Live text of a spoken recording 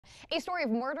A story of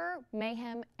murder,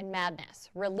 mayhem, and madness.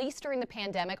 Released during the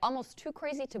pandemic, almost too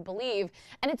crazy to believe,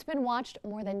 and it's been watched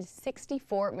more than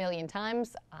 64 million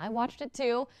times. I watched it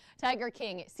too. Tiger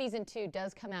King Season 2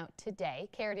 does come out today.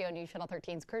 KRDO News Channel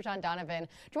 13's Kerjan Donovan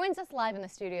joins us live in the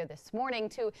studio this morning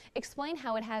to explain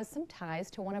how it has some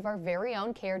ties to one of our very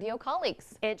own KRDO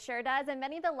colleagues. It sure does, and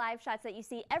many of the live shots that you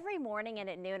see every morning and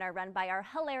at noon are run by our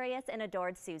hilarious and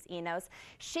adored Suze Enos.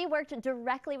 She worked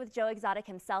directly with Joe Exotic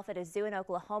himself at a zoo in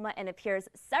Oklahoma and appears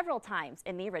several times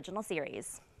in the original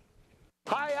series.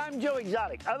 Hi, I'm Joe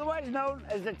Exotic, otherwise known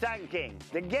as the Tiger King,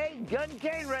 the gay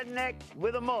gun-cane redneck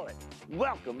with a mullet.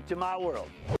 Welcome to my world.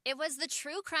 It was the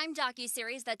true crime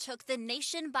docuseries that took the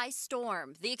nation by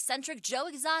storm. The eccentric Joe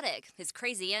Exotic, his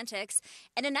crazy antics,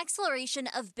 and an exploration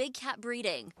of big cat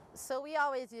breeding. So we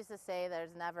always used to say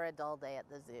there's never a dull day at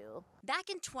the zoo.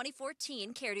 Back in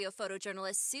 2014, KRDO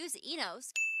photojournalist Suze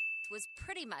Enos was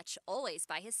pretty much always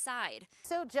by his side.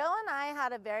 So Joe and I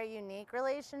had a very unique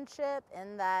relationship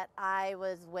in that I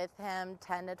was with him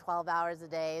 10 to 12 hours a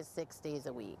day, 6 days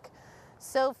a week.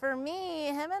 So for me,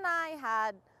 him and I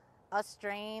had a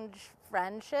strange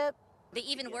friendship. They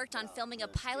even worked on filming a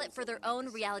pilot for their own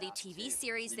reality TV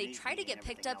series they tried to get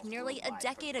picked up nearly a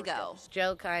decade ago.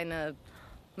 Joe kind of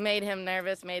made him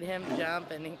nervous, made him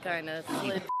jump, and he kind of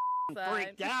slid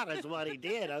Freaked out is what he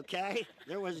did, okay?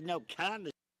 There was no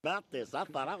kindness about this. I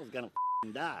thought I was gonna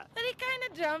die. But he kind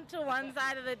of jumped to one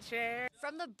side of the chair.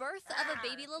 From the birth of a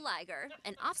baby liger,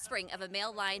 an offspring of a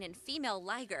male lion and female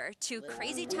liger, to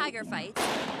crazy tiger fights,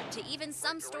 to even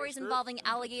some stories involving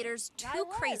alligators too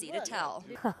crazy to tell.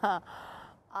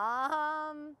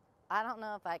 I don't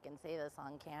know if I can say this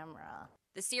on camera.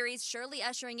 The series surely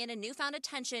ushering in a newfound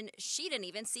attention she didn't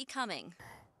even see coming.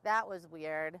 That was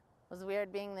weird. It was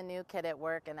weird being the new kid at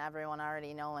work and everyone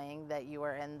already knowing that you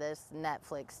were in this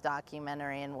Netflix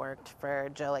documentary and worked for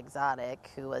Joe Exotic,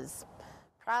 who was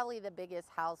probably the biggest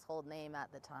household name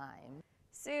at the time.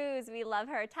 Suze, we love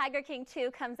her. Tiger King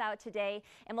 2 comes out today,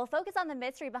 and we'll focus on the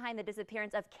mystery behind the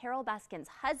disappearance of Carol Baskin's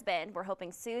husband. We're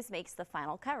hoping Suze makes the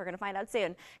final cut. We're going to find out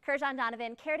soon. Kerjan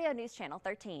Donovan, KRDO News Channel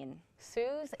 13.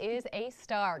 Suze is a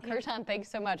star. Kerjan, thanks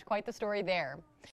so much. Quite the story there.